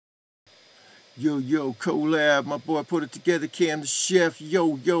Yo, collab, my boy put it together, Cam the Chef.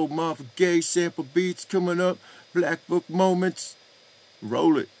 Yo, Marvin, Gaye, sample beats coming up. Black Book moments.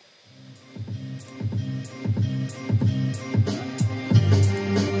 Roll it.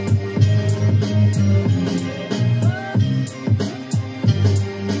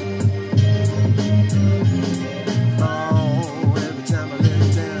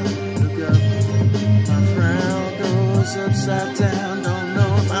 Upside down, don't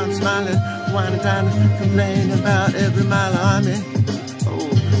know if I'm smiling, whining, dining, complaining about every mile I'm in. Oh,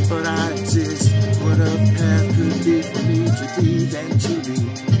 but I exist. What a path could be for me to be and to be.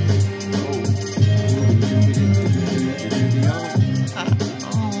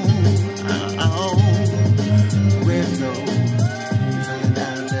 Oh, where to go? Find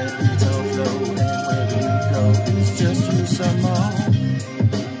out that it's all flow, and wherever you go, it's just you some more.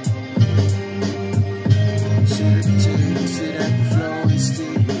 Sit at the floor and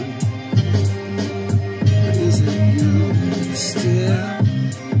still you. But is it you still?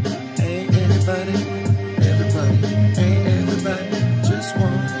 Ain't anybody, everybody, ain't everybody just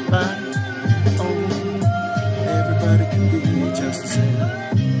one body. Oh, everybody can be just the same.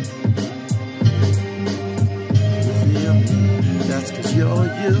 You feel me? That's 'cause you're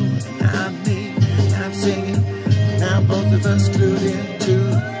you and I'm me. I'm singing. Now both of us glued into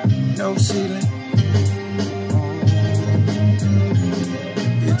no ceiling.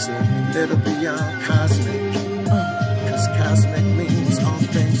 It's a little beyond cosmic, 'cause cosmic means all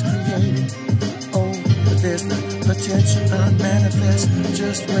things created. Oh, but there's the potential unmanifest,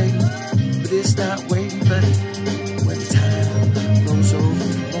 just waiting, but it's not waiting, but when time goes over,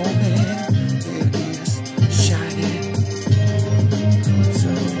 oh man, there it is, shining.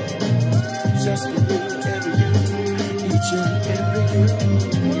 So, just for you, every you, each and every you,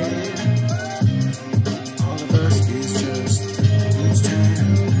 yeah. All of us is just, it's time.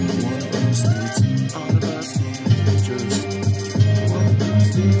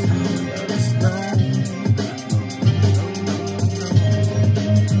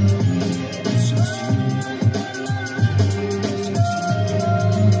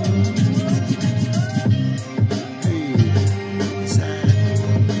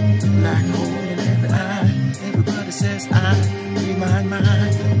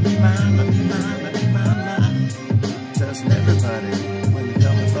 Doesn't everybody, when you're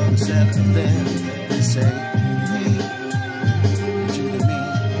coming from the center of them, they say me, to the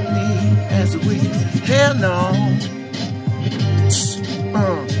me as a we. Hell no.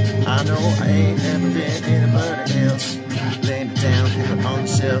 I know I ain't never been anybody else. Laying it down, put it on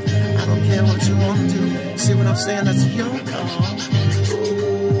yourself. I don't care what you want to do. See what I'm saying? That's your call.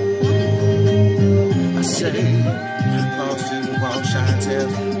 I say, falls to the wall, shine, tell.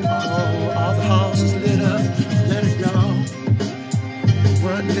 Oh, all the halls is lit up. Let it go.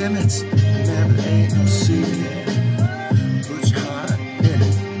 What limits? Man, there ain't no ceiling. Put your heart in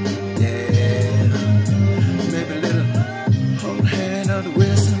it. Yeah. Maybe a little hold hand of the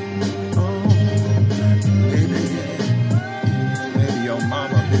wisdom. Oh, maybe your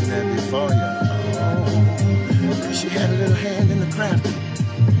mama been there before you. Oh, she had a little hand in the crafting.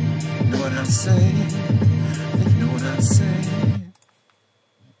 Know what I'm saying?